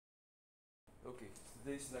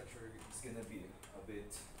Today's lecture is going to be a bit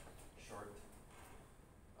short.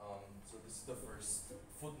 So this is the first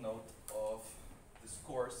footnote of this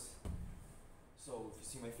course. So if you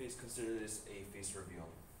see my face, consider this a face reveal.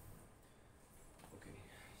 Okay,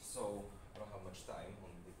 so I don't have much time,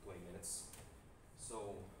 only 20 minutes.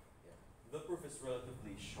 So yeah, the proof is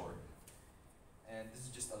relatively short. And this is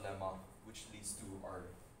just a lemma, which leads to our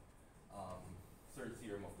third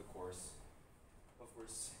theorem of the course. Of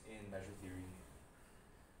course, in measure theory.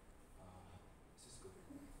 This is good.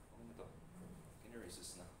 Can you erase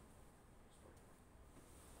this now?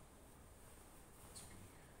 It's okay.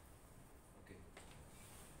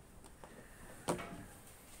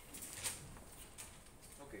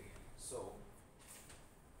 Okay, so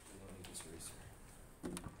we don't need this eraser.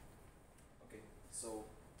 Okay, so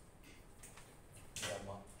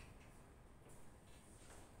lemma.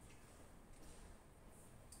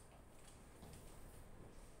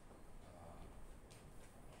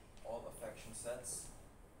 All affection sets,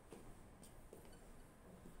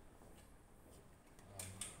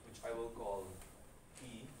 which I will call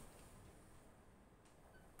P,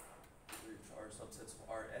 which are subsets of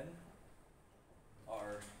Rn,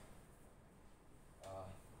 are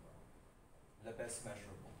Lebesgue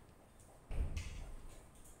measurable.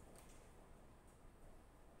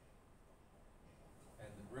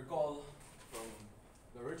 And recall from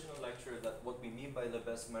the original lecture that what we mean by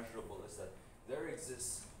Lebesgue measurable is that there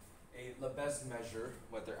exists a Lebesgue measure,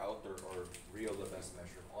 whether outer or real Lebesgue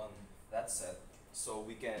measure, on that set. So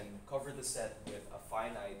we can cover the set with a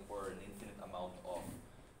finite or an infinite amount of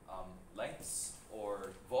lengths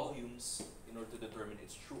or volumes in order to determine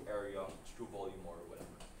its true area, its true volume, or whatever.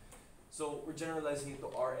 So we're generalizing it to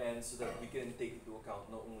Rn so that we can take into account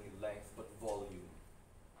not only length but volume.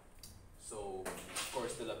 So of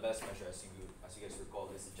course the Lebesgue measure, as you guys recall,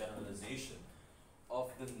 is a generalization of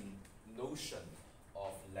the notion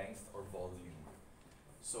of length or volume.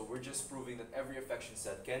 So we're just proving that every affection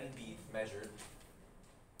set can be measured,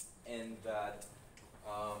 and that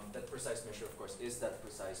that precise measure, of course, is that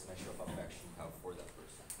precise measure of affection you have for that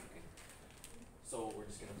person. Okay. So we're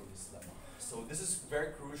just gonna prove this lemma. So this is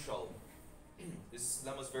very crucial. This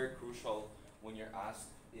lemma is very crucial when you're asked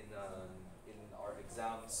in our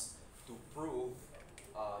exams to prove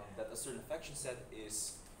that a certain affection set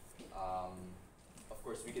is. Of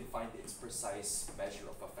course, we can find its precise measure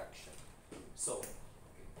of affection. So,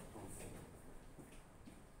 okay, proving.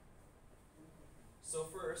 So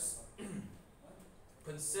first,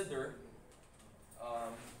 consider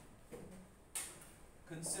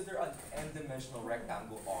an n-dimensional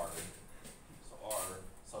rectangle R. So R,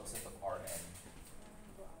 subset of Rn.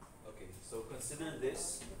 Okay, so consider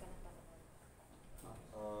this.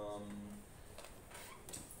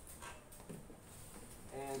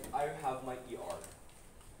 And I have my ER.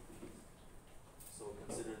 So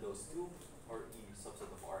consider those two, or E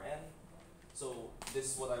subset of Rn. So this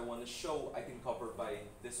is what I want to show I can cover by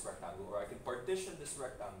this rectangle, or I can partition this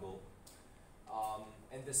rectangle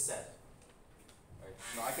and this set. Right?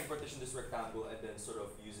 Now I can partition this rectangle and then sort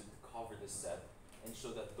of use it to cover this set and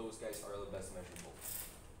show that those guys are Lebesgue measurable.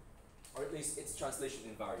 Or at least it's translation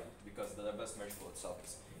invariant, because the Lebesgue measurable itself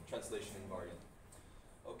is translation invariant.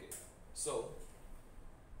 Okay, so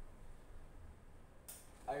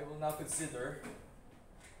I will now consider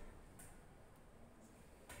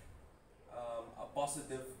a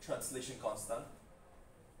positive translation constant.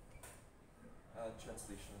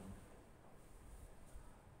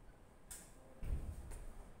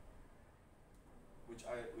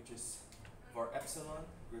 Which is var epsilon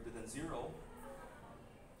greater than 0.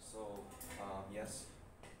 So yes.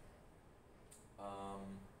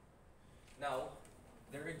 Now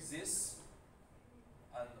there exists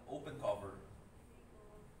an open cover,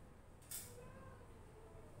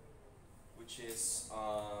 which is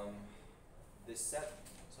this set.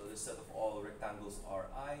 So this set of all rectangles are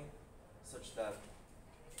I, such that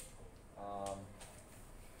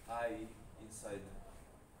I inside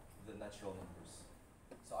the natural numbers.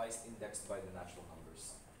 So I is indexed by the natural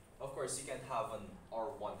numbers. Of course, you can have an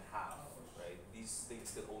R1 half, right? These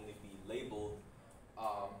things can only be labeled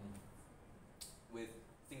with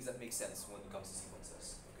things that make sense when it comes to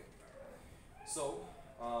sequences. Okay. So,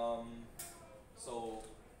 so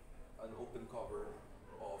an open cover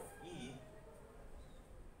of E,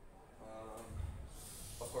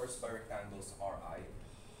 of course, by rectangles Ri.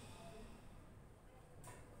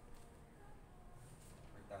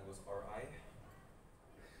 Rectangles Ri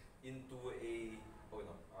into a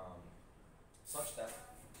such that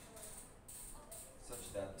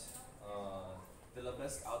the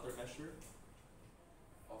Lebesgue outer measure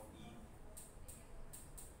of E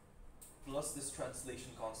plus this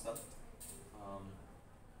translation constant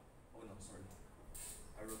Oh no, sorry.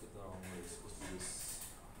 I wrote it the wrong way. It's supposed to be this.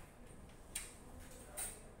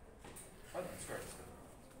 Oh no, it's correct.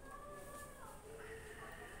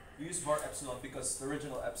 We use var epsilon because the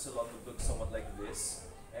original epsilon would look somewhat like this,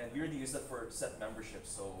 and we already use that for set membership,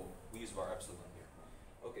 so we use var epsilon here.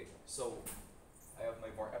 Okay, so I have my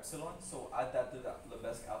var epsilon, so add that to the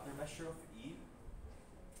Lebesgue outer measure of E,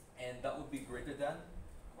 and that would be greater than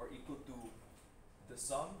or equal to the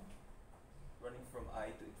sum running from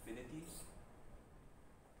I to infinity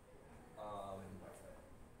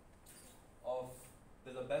of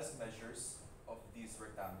the Lebesgue measures of these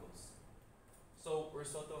rectangles. So we're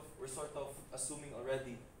sort of assuming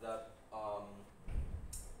already that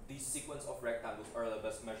these sequence of rectangles are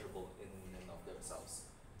Lebesgue measurable in and of themselves.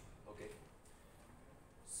 Okay.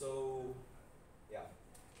 So yeah.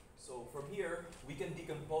 So from here we can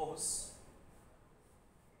decompose.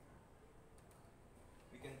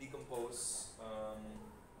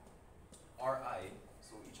 Ri.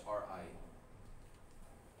 So each Ri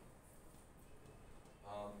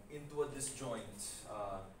into a disjoint.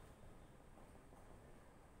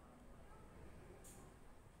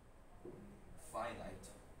 Finite,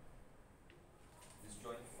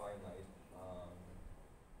 disjoint finite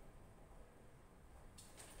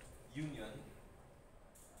union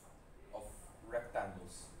of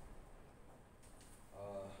rectangles,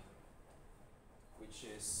 which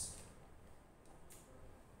is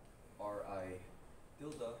Ri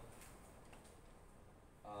tilde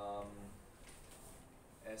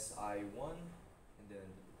Si1 and then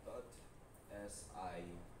dot Sin.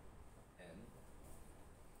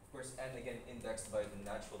 Of course, n again indexed by the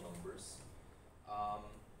natural numbers.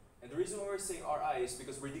 And the reason why we're saying Ri is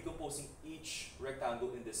because we're decomposing each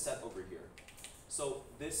rectangle in this set over here. So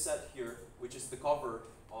this set here, which is the cover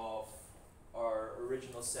of our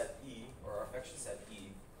original set E, or our affection set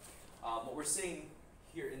E, what we're saying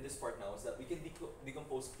here in this part now is that we can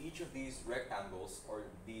decompose each of these rectangles, or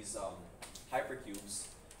these hypercubes,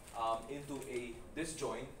 into a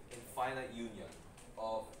disjoint infinite union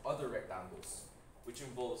of other rectangles, which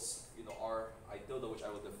involves, Ri tilde, which I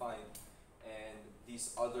will define, and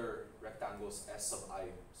these other rectangles S sub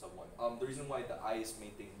I sub 1. The reason why the I is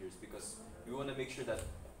maintained here is because we want to make sure that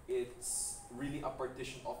it's really a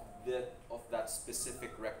partition of that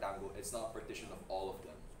specific rectangle. It's not a partition of all of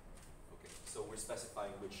them. Okay, so we're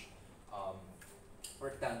specifying which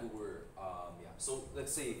rectangle we're, So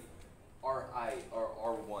let's say Ri or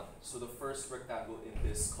R1. So the first rectangle in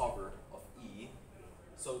this cover of E.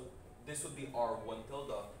 So this would be R1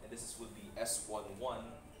 tilde, and this would be S11,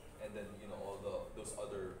 and then all those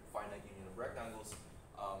other finite union of rectangles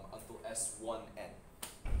until S1n.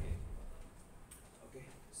 Okay.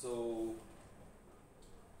 So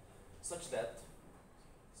such that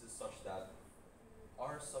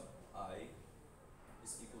R sub I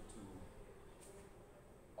is equal to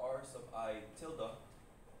R sub I tilde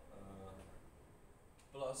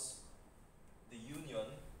plus the union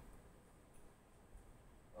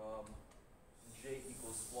j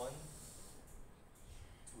equals 1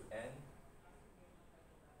 to n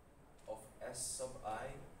of S sub I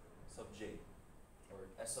sub j, or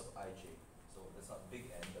S sub ij. So that's not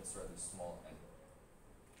big N, that's rather small n.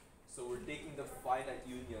 So we're taking the finite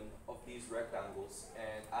union of these rectangles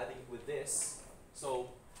and adding it with this. So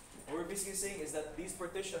what we're basically saying is that these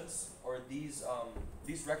partitions, or these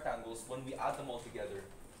rectangles, when we add them all together,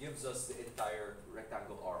 gives us the entire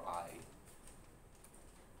rectangle Ri.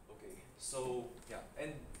 Okay, so yeah,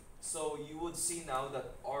 and so you would see now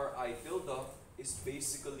that Ri tilde is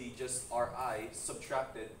basically just Ri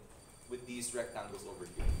subtracted with these rectangles over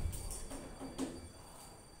here.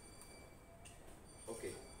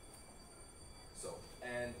 Okay, so,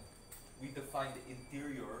 and we define the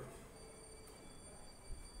interior,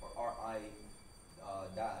 or Ri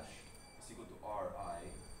dash is equal to Ri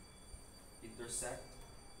intersect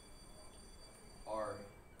R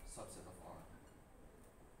subset of R.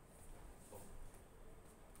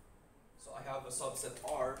 So I have a subset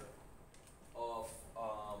R of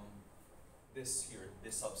this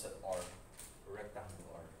subset R, a rectangle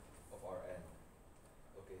R of Rn.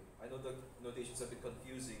 Okay, I know the notation's a bit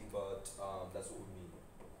confusing, but that's what we mean.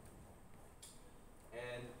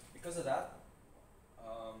 And because of that,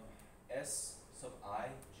 S sub I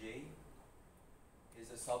j is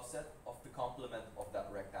a subset of the complement of that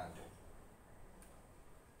rectangle.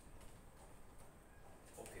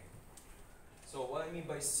 Okay. So what I mean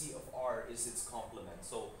by C of R is its complement.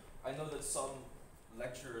 So I know that some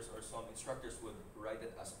lecturers or some instructors would write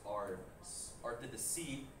it as R to the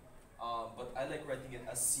C, but I like writing it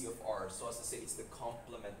as C of R, so as to say it's the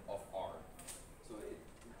complement of R. So it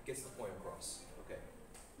gets the point across. Okay.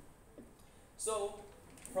 So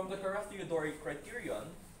from the Carathéodory criterion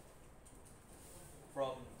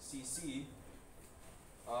from CC,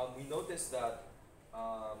 we notice that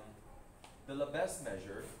the Lebesgue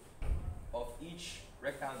measure of each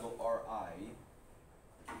rectangle Ri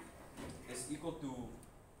is equal to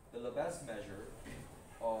the Lebesgue measure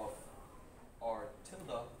of R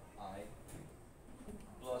tilde I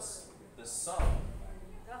plus the sum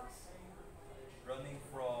running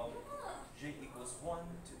from j equals 1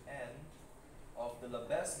 to n of the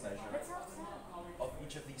Lebesgue measure of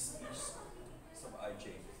each of these sub ij.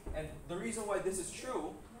 And the reason why this is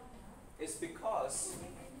true is because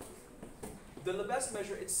the Lebesgue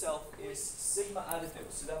measure itself is sigma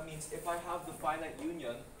additive. So that means if I have the finite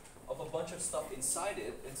union of a bunch of stuff inside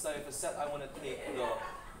it, inside of a set I want to take the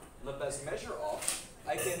Lebesgue measure of,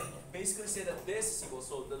 I can basically say that this is equal,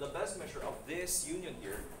 so the Lebesgue measure of this union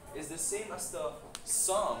here is the same as the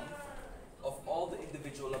sum of all the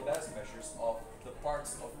individual Lebesgue measures of the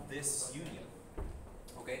parts of this union.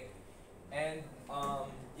 Okay? And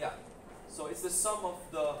yeah, so it's the sum of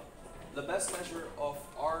the Lebesgue measure of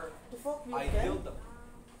R I tilde.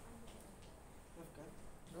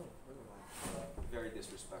 Very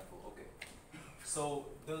disrespectful. Okay. So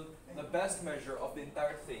the Lebesgue measure of the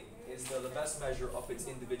entire thing is the Lebesgue measure of its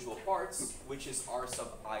individual parts, which is R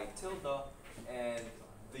sub I tilde, and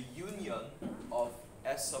the union of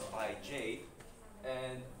S sub ij,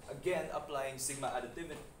 and again applying sigma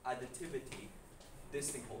additivity, this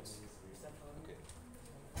thing holds. Okay.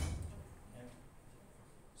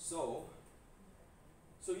 So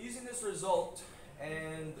using this result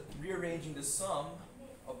and rearranging the sum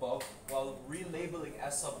above while relabeling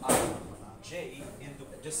S sub ij into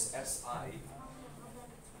just Si,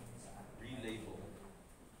 relabel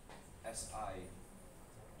Sij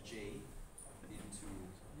into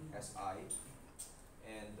Si,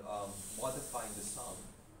 and modifying the sum.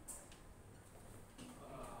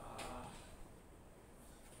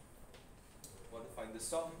 Modifying the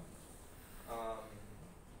sum,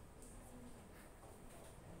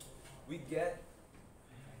 we get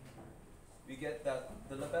that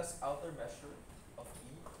the Lebesgue outer measure of E.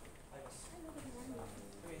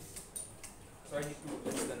 So I need to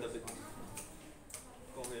extend a bit.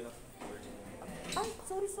 Okay lang.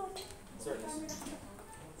 Sorry. Sorry.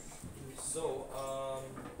 So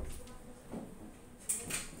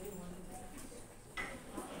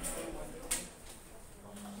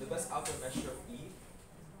the best outer measure of E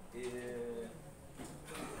is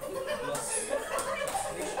plus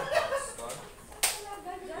translation constant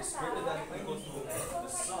is greater than or equal to the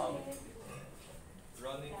sum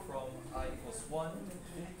running from I equals 1 to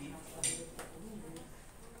infinity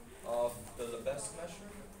of the Lebesgue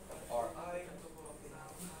measure of Ri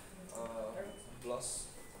plus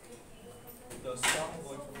the sum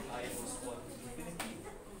going from I equals 1 to infinity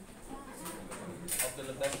of the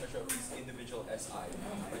Lebesgue measure of these individual Si,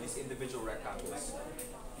 or these individual rectangles.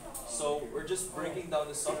 So we're just breaking down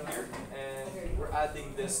the sum here, and we're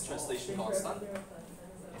adding this translation constant.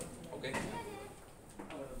 Okay?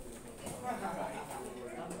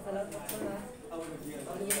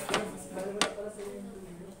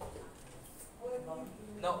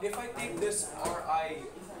 Now, if I take this Ri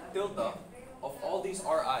tilde of all these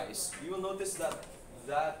Ri's, you will notice that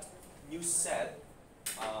that new set,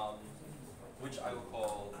 which I will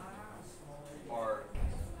call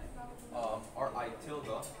Ri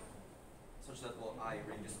tilde, such that I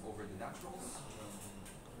ranges over the naturals,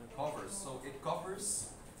 covers. So it covers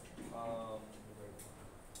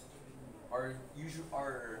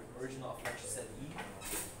our original afflection set E,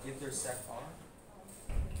 intersect R,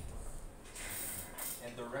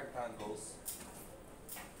 and the rectangles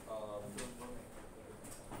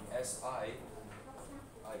Si, I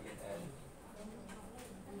in N,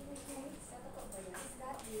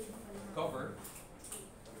 cover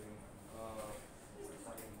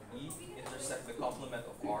E, intersect the complement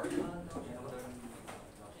of R.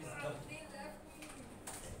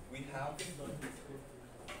 We have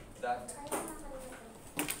that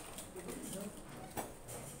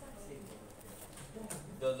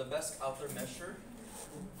the Lebesgue outer measure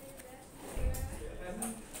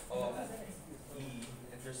of E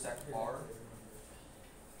intersect R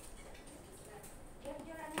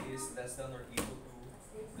is less than or equal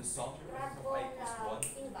to the sum from I equals 1 to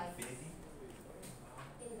infinity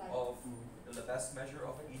of the Lebesgue measure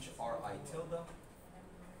of each Ri tilde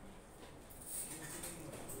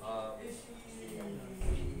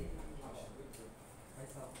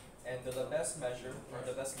and the Lebesgue measure, or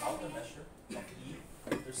the Lebesgue outer measure of E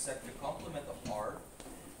intersect the complement of R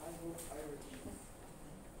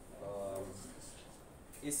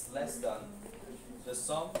is less than the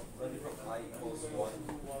sum running from I equals 1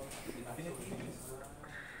 to infinity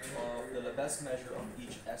Lebesgue measure of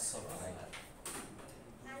each S sub I.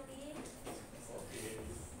 Each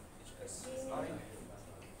S sub I.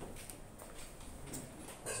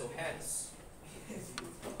 So hence,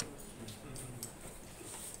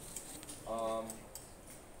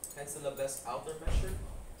 hence the Lebesgue outer measure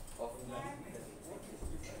of E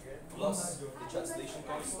plus the translation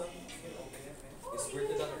constant is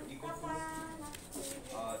greater than or equal to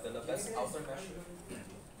the Lebesgue outer measure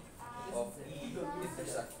of E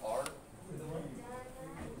intersect R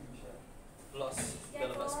plus the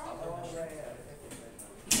Lebesgue outer measure.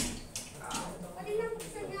 E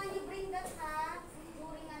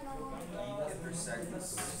intersects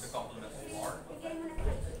the complement of R,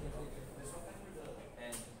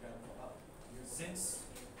 and since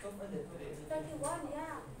 31,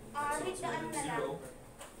 yeah. since zero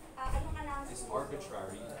is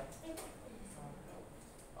arbitrary,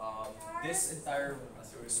 this entire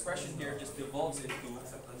expression here just devolves into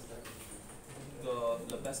the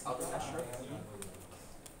Lebesgue outer measure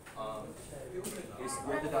of E is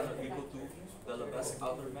greater than or equal to the Lebesgue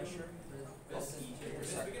outer measure of E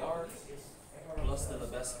intersect R plus the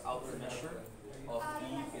Lebesgue outer measure of E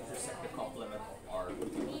intersect the complement of R.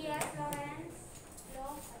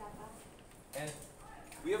 And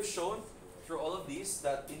we have shown through all of these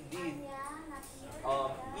that indeed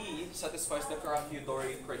E satisfies the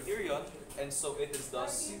Karafiudori criterion, and so it is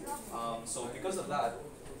thus. So because of that,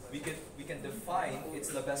 we can define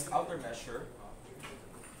its Lebesgue outer measure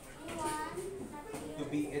to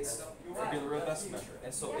be its regular Lebesgue measure,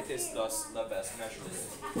 and so it is thus Lebesgue measurable.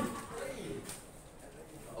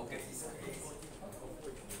 Okay.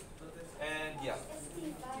 And yeah.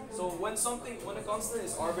 So when a constant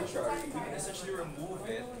is arbitrary, we can essentially remove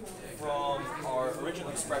it from our original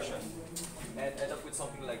expression and end up with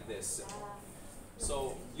something like this.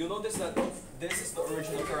 So you'll notice that this is the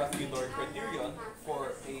original Karafiudori criterion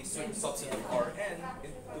for a certain subset of Rn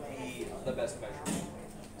to be Lebesgue measurable.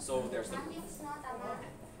 So there's the proof.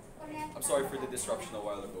 I'm sorry for the disruption a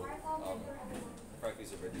while ago. Frankly,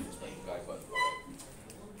 it's a very disrespectful guy, but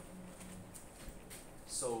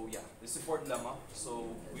so yeah, this is important lemma.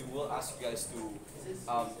 So we will ask you guys to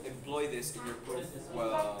employ this in your proof,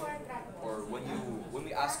 or when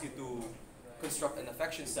we ask you to construct an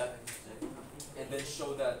affection set and then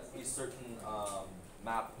show that a certain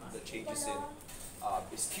map that changes in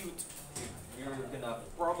is cute. We're gonna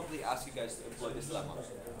probably ask you guys to employ this lemma.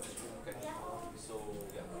 Okay. So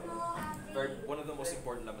yeah, one of the most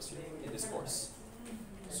important lemmas here in this course.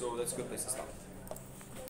 So that's a good place to stop.